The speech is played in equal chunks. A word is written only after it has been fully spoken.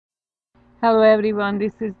Hello everyone,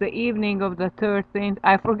 this is the evening of the 13th.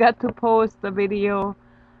 I forgot to post the video.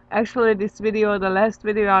 Actually, this video, the last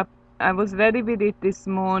video, I was ready with it this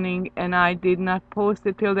morning and I did not post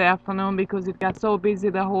it till the afternoon because it got so busy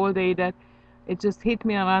the whole day that it just hit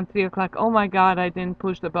me around 3 o'clock. Oh my God, I didn't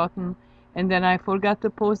push the button. And then I forgot to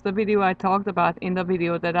post the video I talked about in the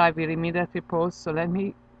video that I will immediately post. So let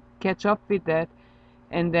me catch up with that,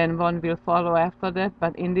 and then one will follow after that.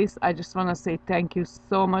 But in this, I just want to say thank you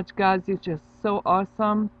so much, guys. You're just so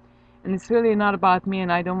awesome. And it's really not about me,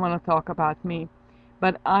 and I don't want to talk about me,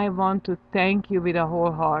 but I want to thank you with a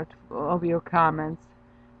whole heart of your comments.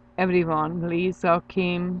 Everyone, Lisa,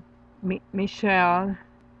 Kim, Michelle,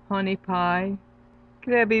 Honey Pie,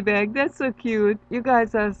 Krabby Bag, that's so cute. You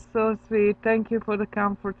guys are so sweet. Thank you for the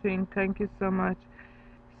comforting. Thank you so much.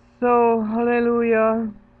 So,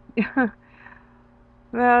 hallelujah.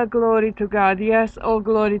 Well, glory to God. Yes, oh,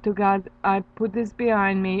 glory to God. I put this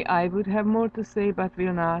behind me. I would have more to say, but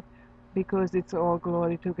will not, because it's all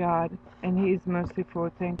glory to God, and He is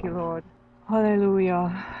merciful. Thank you, Lord.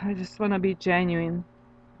 Hallelujah. I just want to be genuine.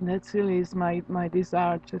 That's really is my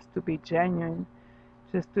desire, just to be genuine,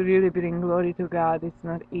 just to really bring glory to God. It's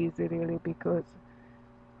not easy, really, because,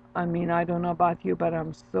 I mean, I don't know about you, but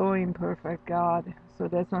I'm so imperfect, God. So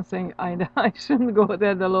that's not saying I shouldn't go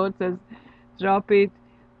there. The Lord says, drop it,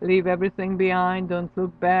 leave everything behind, don't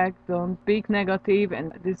look back, don't speak negative,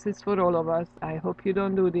 and this is for all of us. I hope you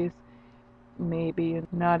don't do this. Maybe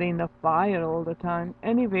not in the fire all the time.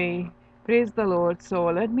 Anyway, praise the Lord. So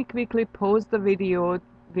let me quickly post the video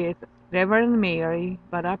with Reverend Mary,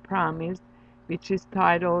 but I promised, which is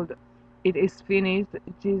titled, It is Finished,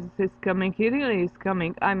 Jesus is Coming. He really is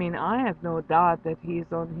coming. I mean, I have no doubt that He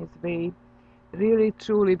is on His way. Really,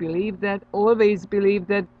 truly believe that, always believe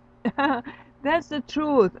that. That's the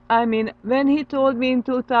truth. I mean, when He told me in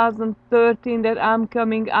 2013 that I'm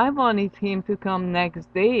coming, I wanted Him to come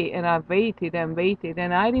next day, and I waited and waited.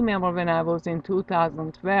 And I remember when I was in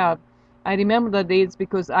 2012, I remember the dates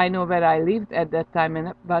because I know where I lived at that time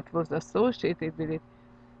and what was associated with it.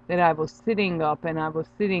 That I was sitting up and I was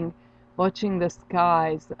sitting watching the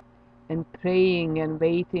skies and praying and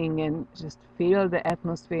waiting and just feel the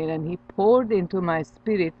atmosphere. And He poured into my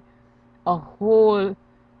spirit a whole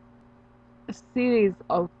series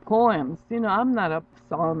of poems. You know, I'm not a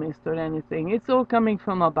psalmist or anything. It's all coming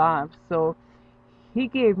from above. So He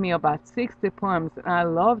gave me about 60 poems, and I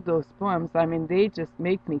love those poems. I mean, they just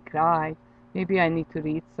make me cry. Maybe I need to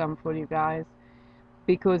read some for you guys,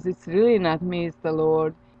 because it's really not me, it's the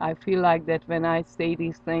Lord. I feel like that when I say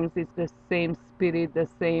these things, it's the same spirit, the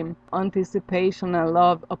same anticipation and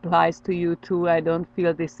love applies to you too. I don't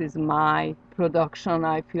feel this is my production.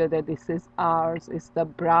 I feel that this is ours. It's the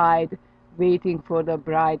bride waiting for the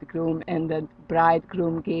bridegroom, and the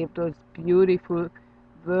bridegroom gave those beautiful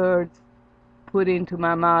words put into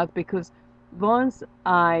my mouth, because once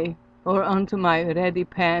or onto my ready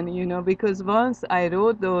pen, you know, because once I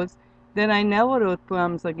wrote those, then I never wrote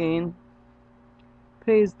poems again.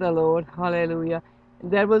 Praise the Lord. Hallelujah.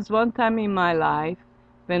 There was one time in my life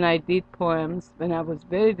when I did poems, when I was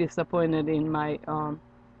very disappointed in my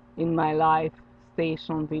life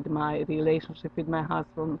station with my relationship with my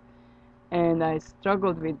husband, and I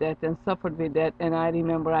struggled with that and suffered with that. And I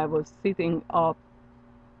remember I was sitting up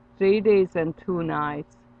 3 days and 2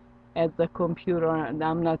 nights at the computer, and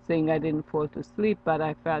I'm not saying I didn't fall to sleep, but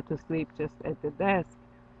I fell to sleep just at the desk.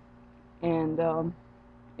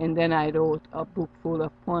 And then I wrote a book full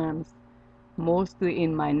of poems, mostly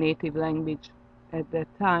in my native language at that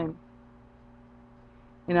time.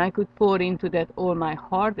 And I could pour into that all my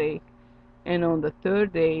heartache. And on the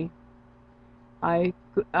third day, I,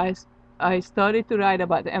 I started to write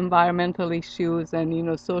about environmental issues and, you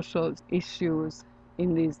know, social issues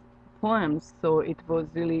in these poems. So it was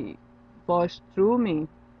really washed through me.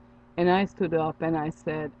 And I stood up and I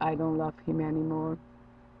said, I don't love him anymore.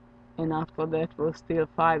 And after that was still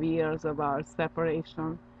 5 years of our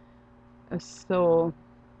separation. So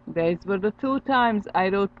these were the 2 times I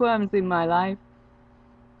wrote poems in my life.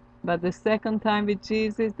 But the second time with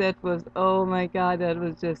Jesus, that was, oh my God, that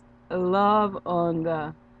was just love on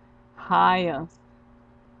the highest.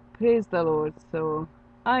 Praise the Lord. So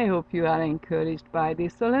I hope you are encouraged by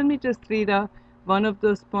this. So let me just read one of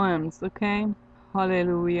those poems, okay?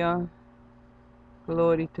 Hallelujah.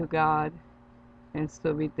 Glory to God. And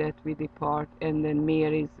so with that we depart, and then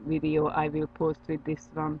Mary's video I will post with this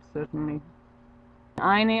one, certainly.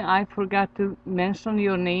 Aine, I forgot to mention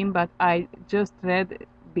your name, but I just read,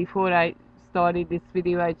 before I started this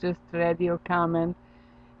video, I just read your comment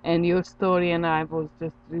and your story, and I was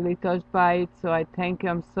just really touched by it. So I thank you.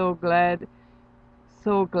 I'm so glad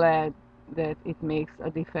that it makes a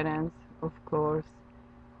difference, of course.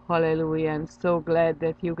 Hallelujah. I'm so glad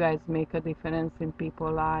that you guys make a difference in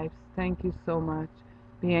people's lives. Thank you so much.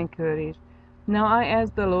 Be encouraged. Now I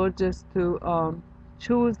ask the Lord just to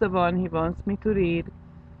choose the one He wants me to read.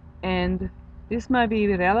 And this might be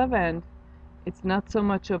relevant. It's not so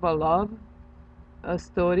much of a love a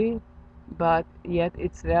story, but yet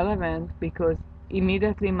it's relevant because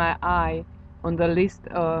immediately my eye on the list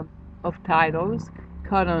of titles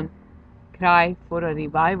caught on Cry for a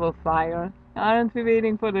Revival Fire. Aren't we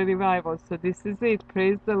waiting for the revival? So this is it.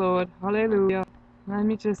 Praise the Lord. Hallelujah. Let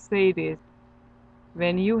me just say this.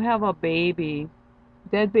 When you have a baby,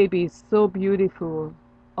 that baby is so beautiful.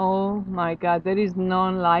 Oh my God, there is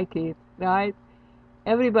none like it, right?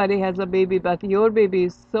 Everybody has a baby, but your baby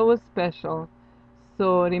is so special.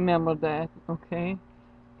 So remember that, okay?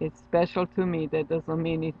 It's special to me. That doesn't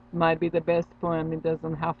mean it might be the best poem. It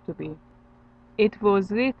doesn't have to be. It was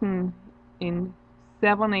written in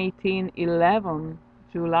 7/18/11,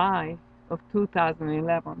 July of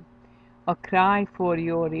 2011. A cry for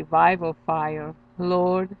your revival fire.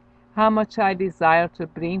 Lord, how much I desire to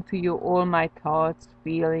bring to you all my thoughts,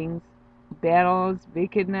 feelings, battles,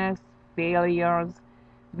 wickedness, failures,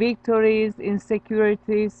 victories,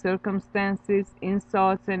 insecurities, circumstances,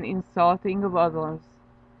 insults and insulting of others,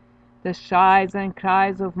 the shies and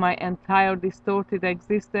cries of my entire distorted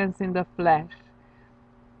existence in the flesh,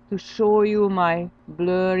 to show you my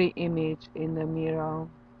blurry image in the mirror,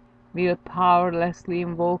 while powerlessly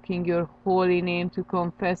invoking your holy name to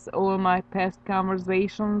confess all my past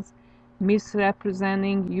conversations,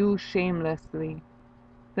 misrepresenting you shamelessly.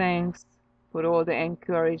 Thanks for all the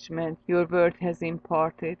encouragement your word has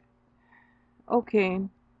imparted. Okay,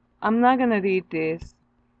 I'm not gonna read this.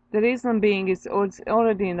 The reason being is it's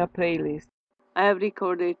already in the playlist. I have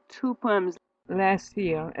recorded 2 poems last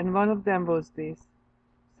year, and one of them was this.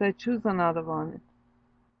 So I choose another one.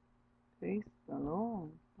 Praise the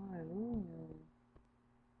Lord. Hallelujah.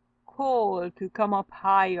 Call to come up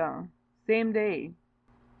higher. Same day,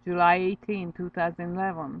 July 18,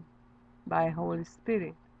 2011, by Holy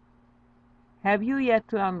Spirit. Have you yet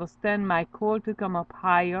to understand my call to come up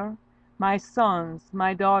higher? My sons,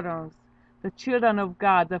 my daughters, the children of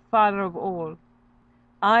God, the Father of all.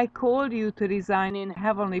 I called you to reside in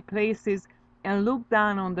heavenly places and look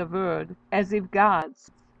down on the world as if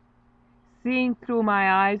gods, seeing through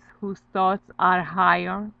my eyes whose thoughts are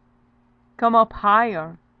higher. Come up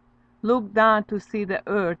higher. Look down to see the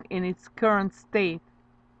earth in its current state.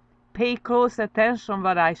 Pay close attention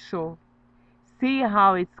what I show. See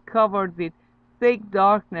how it's covered with thick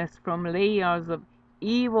darkness from layers of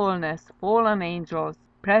evilness, fallen angels,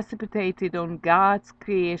 precipitated on God's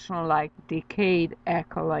creation like decayed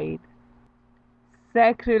accolade.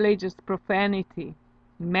 Sacrilegious profanity,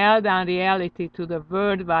 meltdown reality to the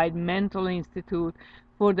worldwide mental institute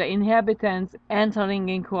for the inhabitants entering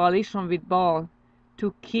in coalition with Baal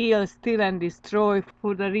to kill, steal, and destroy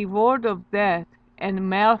for the reward of death and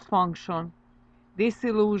malfunction,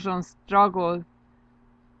 disillusion, struggle,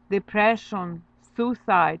 depression,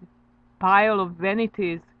 suicide, pile of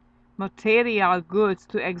vanities, material goods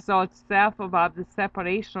to exalt self above the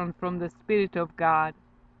separation from the Spirit of God,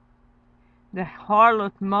 the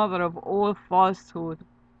harlot mother of all falsehood,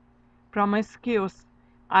 promiscuous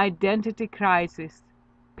identity crisis,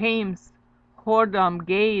 pimps, whoredom,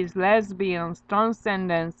 gays, lesbians,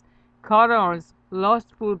 transcendence, colors,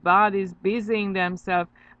 lustful bodies busying themselves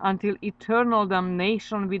until eternal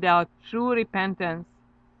damnation without true repentance,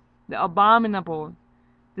 the abominable,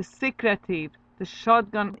 the secretive, the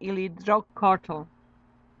shotgun elite drug cartel,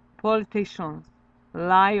 politicians,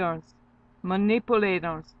 liars,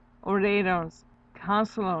 manipulators, orators,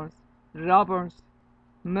 counselors, robbers,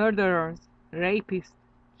 murderers, rapists,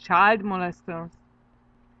 child molesters,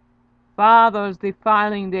 fathers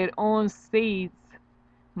defiling their own seeds,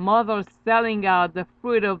 mothers selling out the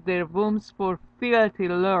fruit of their wombs for filthy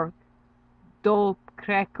lurk, dope,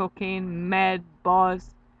 crack cocaine, mad,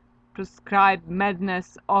 buzz, prescribed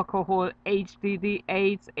madness, alcohol, HDD,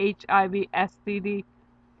 AIDS, HIV, STD.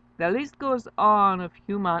 The list goes on of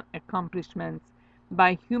human accomplishments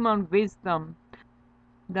by human wisdom,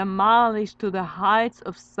 demolished to the heights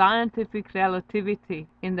of scientific relativity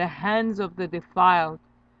in the hands of the defiled,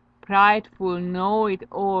 prideful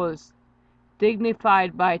know-it-alls,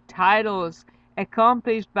 dignified by titles,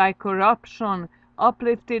 accomplished by corruption,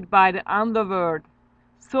 uplifted by the underworld.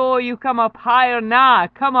 So you come up higher now,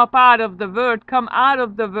 come up out of the world, come out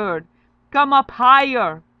of the world, come up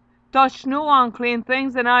higher. Touch no unclean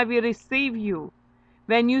things, and I will receive you.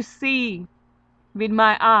 When you see with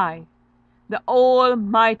my eye the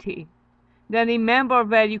Almighty, then remember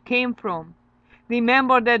where you came from.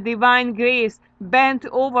 Remember that divine grace bent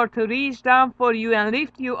over to reach down for you and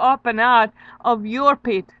lift you up and out of your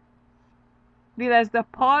pit. Will as the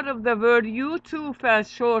part of the world you too fell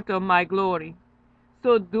short of my glory.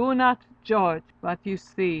 So do not judge what you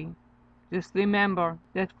see. Just remember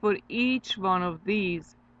that for each one of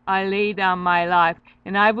these I lay down my life,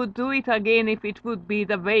 and I would do it again if it would be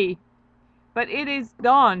the way. But it is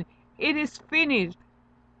done. It is finished.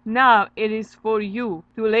 Now it is for you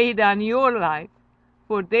to lay down your life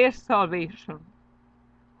for their salvation.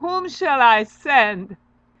 Whom shall I send?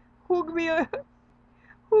 Who will,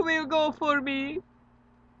 who will go for me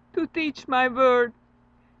to teach my word,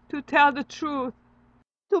 to tell the truth,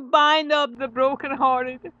 to bind up the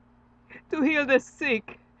brokenhearted, to heal the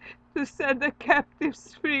sick, to set the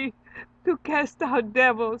captives free, to cast out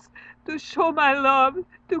devils, to show my love,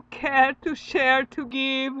 to care, to share, to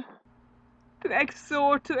give, to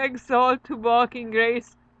exhort, to exalt, to walk in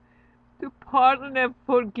grace, to pardon and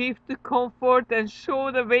forgive, to comfort and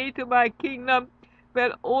show the way to my kingdom,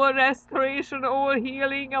 where all restoration, all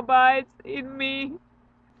healing abides in me,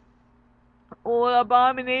 all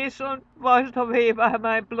abomination washed away by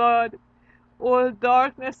my blood, all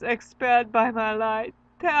darkness expelled by my light.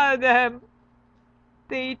 Tell them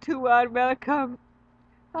they too are welcome.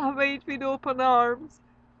 I wait with open arms.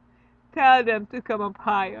 Tell them to come up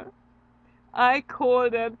higher. I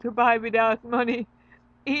call them to buy without money,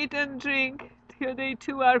 eat and drink, till they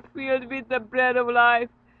too are filled with the bread of life.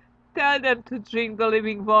 Tell them to drink the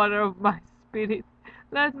living water of my spirit.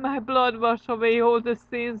 Let my blood wash away all the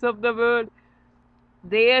sins of the world,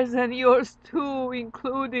 theirs and yours too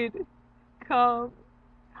included. Come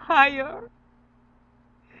higher.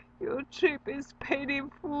 Your trip is paid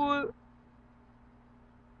in full.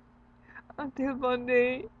 Until one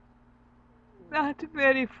day, not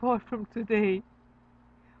very far from today,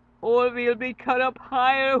 all will be cut up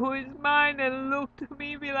higher who is mine, and look to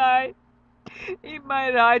me will I, in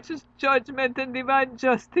my righteous judgment and divine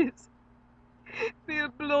justice, will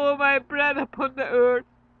blow my breath upon the earth,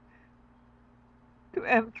 to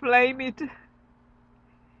enflame it,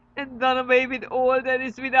 and done away with all that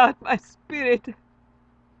is without my spirit,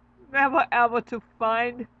 never ever to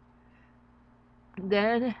find.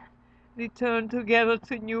 Then return together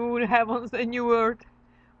to new heavens and new earth.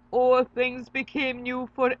 All things became new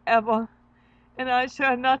forever, and I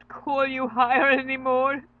shall not call you higher any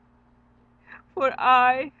more, for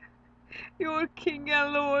I, your King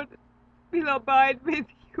and Lord, will abide with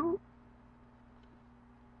you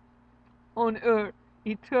on earth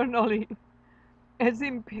eternally, as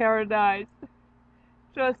in paradise,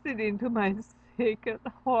 trusted into my sacred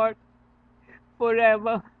heart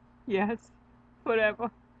forever. Yes,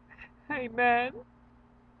 forever. Amen.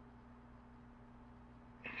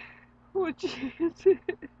 Oh, Jesus.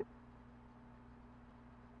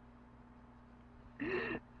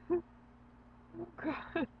 Oh,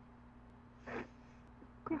 God.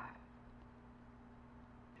 God.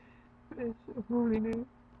 Bless your holy name.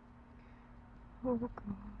 Oh, God.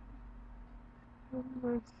 Have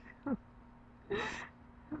mercy. Have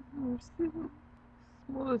mercy.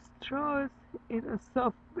 Small Straws in a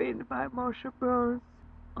Soft Wind by Marsha Burns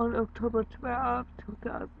on October 12,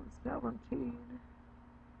 2017.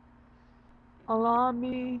 Allow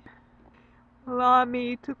me, allow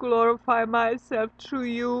me to glorify myself through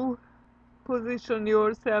you. Position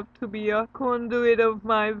yourself to be a conduit of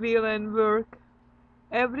my will and work.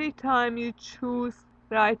 Every time you choose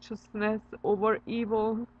righteousness over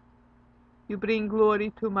evil, you bring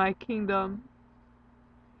glory to my kingdom.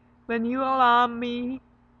 When you allow me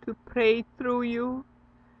to pray through you,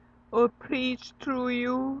 or preach through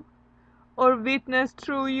you, or witness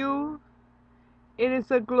through you, it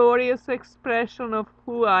is a glorious expression of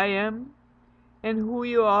who I am and who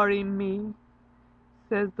you are in me,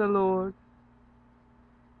 says the Lord.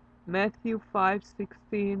 Matthew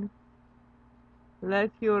 5:16.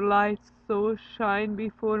 Let your light so shine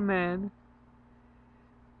before men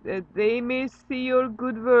that they may see your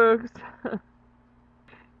good works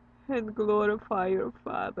and glorify your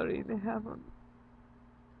Father in heaven.